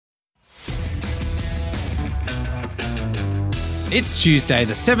It's Tuesday,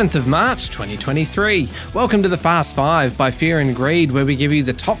 the 7th of March, 2023. Welcome to the Fast Five by Fear and Greed, where we give you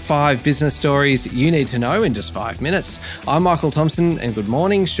the top 5 business stories you need to know in just 5 minutes. I'm Michael Thompson, and good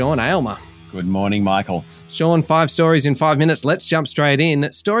morning, Sean Aylmer. Good morning, Michael. Sean, 5 stories in 5 minutes. Let's jump straight in.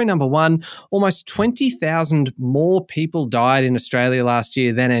 Story number 1, almost 20,000 more people died in Australia last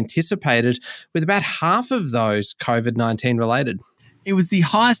year than anticipated, with about half of those COVID-19 related. It was the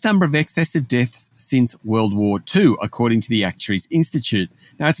highest number of excessive deaths since World War II, according to the Actuaries Institute.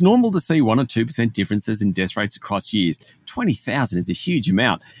 Now, it's normal to see 1 or 2% differences in death rates across years. 20,000 is a huge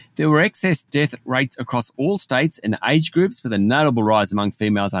amount. There were excess death rates across all states and age groups, with a notable rise among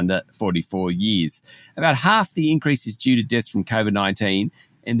females under 44 years. About half the increase is due to deaths from COVID-19,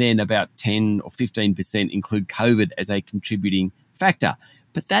 and then about 10 or 15% include COVID as a contributing factor.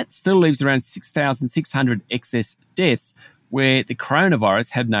 But that still leaves around 6,600 excess deaths, where the coronavirus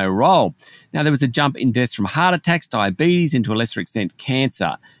had no role. Now, there was a jump in deaths from heart attacks, diabetes, and to a lesser extent,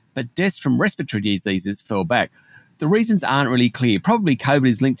 cancer. But deaths from respiratory diseases fell back. The reasons aren't really clear. Probably COVID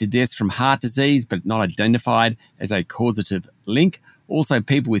is linked to deaths from heart disease, but not identified as a causative link. Also,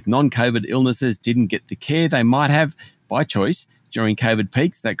 people with non-COVID illnesses didn't get the care they might have by choice during COVID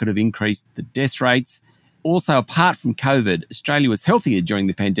peaks. That could have increased the death rates. Also, apart from COVID, Australia was healthier during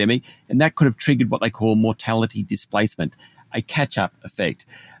the pandemic, and that could have triggered what they call mortality displacement, a catch-up effect.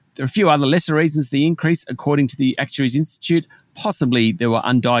 There are a few other lesser reasons for the increase, according to the Actuaries Institute. Possibly there were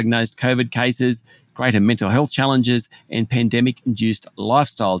undiagnosed COVID cases, greater mental health challenges, and pandemic-induced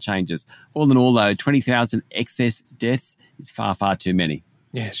lifestyle changes. All in all, though, 20,000 excess deaths is far, far too many.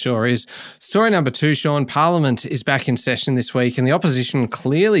 Yeah, sure is. Story number 2, Sean. Parliament is back in session this week, and the opposition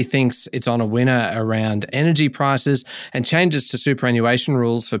clearly thinks it's on a winner around energy prices and changes to superannuation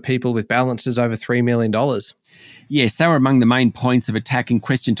rules for people with balances over $3 million. Yes, they were among the main points of attack in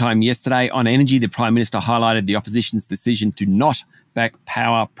question time yesterday. On energy, the Prime Minister highlighted the opposition's decision to not back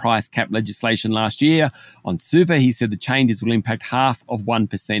power price cap legislation last year. On super, he said the changes will impact half of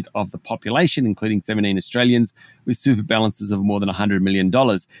 1% of the population, including 17 Australians with super balances of more than $100 million.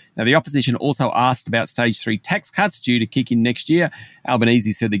 Now, the opposition also asked about stage 3 tax cuts due to kick in next year.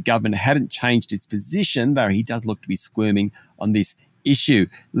 Albanese said the government hadn't changed its position, though he does look to be squirming on this issue.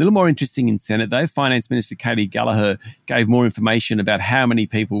 A little more interesting in Senate, though. Finance Minister Katie Gallagher gave more information about how many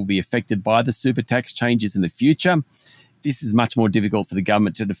people will be affected by the super tax changes in the future. This is much more difficult for the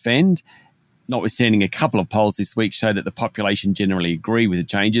government to defend, notwithstanding a couple of polls this week show that the population generally agree with the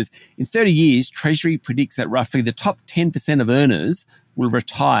changes. In 30 years, Treasury predicts that roughly the top 10% of earners will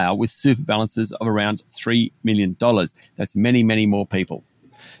retire with super balances of around $3 million. That's many, many more people.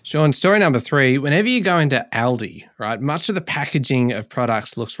 Sean, story number 3, whenever you go into Aldi, right, much of the packaging of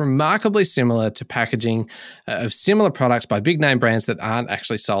products looks remarkably similar to packaging of similar products by big name brands that aren't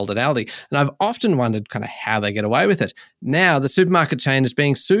actually sold at Aldi. And I've often wondered kind of how they get away with it. Now the supermarket chain is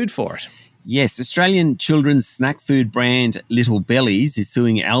being sued for it. Yes, Australian children's snack food brand Little Bellies is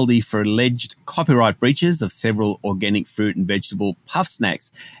suing Aldi for alleged copyright breaches of several organic fruit and vegetable puff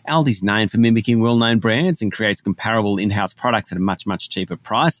snacks. Aldi's known for mimicking well-known brands and creates comparable in-house products at a much, much cheaper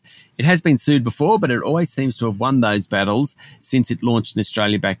price. It has been sued before, but it always seems to have won those battles since it launched in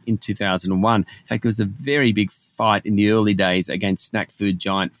Australia back in 2001. In fact, there was a very big fight in the early days against snack food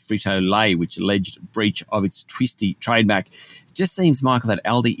giant Frito-Lay, which alleged breach of its Twisty trademark. It just seems, Michael, that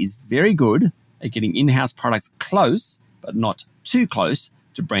Aldi is very good at getting in-house products close, but not too close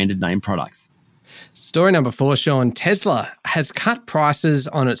to branded name products. Story number 4, Sean. Tesla has cut prices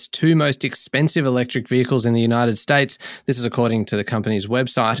on its 2 most expensive electric vehicles in the United States. This is according to the company's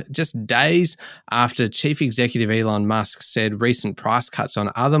website, just days after Chief Executive Elon Musk said recent price cuts on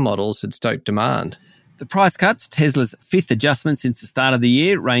other models had stoked demand. The price cuts, Tesla's 5th adjustment since the start of the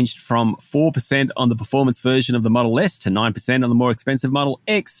year, ranged from 4% on the performance version of the Model S to 9% on the more expensive Model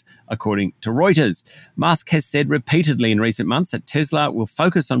X, according to Reuters. Musk has said repeatedly in recent months that Tesla will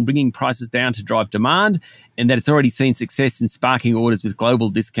focus on bringing prices down to drive demand, and that it's already seen success in sparking orders with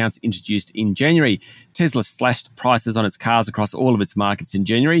global discounts introduced in January. Tesla slashed prices on its cars across all of its markets in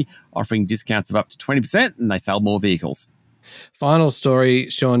January, offering discounts of up to 20%, and they sell more vehicles. Final story,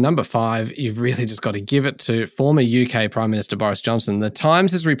 Sean, number 5, you've really just got to give it to former UK Prime Minister Boris Johnson. The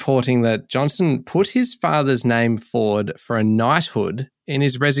Times is reporting that Johnson put his father's name forward for a knighthood in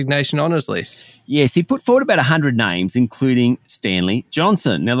his resignation honours list. Yes, he put forward about 100 names, including Stanley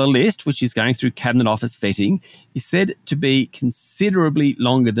Johnson. Now, the list, which is going through Cabinet Office vetting, is said to be considerably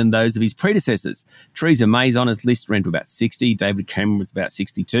longer than those of his predecessors. Theresa May's honours list ran to about 60. David Cameron was about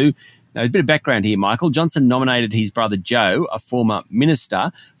 62. Now, a bit of background here, Michael. Johnson nominated his brother Joe, a former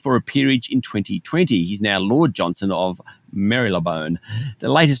minister, for a peerage in 2020. He's now Lord Johnson of Marylebone. The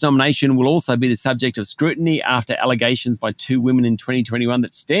latest nomination will also be the subject of scrutiny after allegations by two women in 2021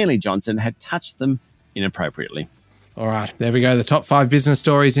 that Stanley Johnson had touched them inappropriately. All right, there we go. The top 5 business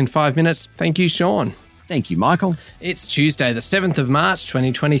stories in 5 minutes. Thank you, Sean. Thank you, Michael. It's Tuesday, the 7th of March,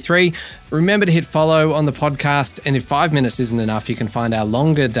 2023. Remember to hit follow on the podcast. And if 5 minutes isn't enough, you can find our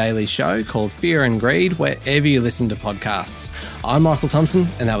longer daily show called Fear and Greed wherever you listen to podcasts. I'm Michael Thompson,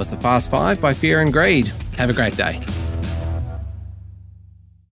 and that was the Fast 5 by Fear and Greed. Have a great day.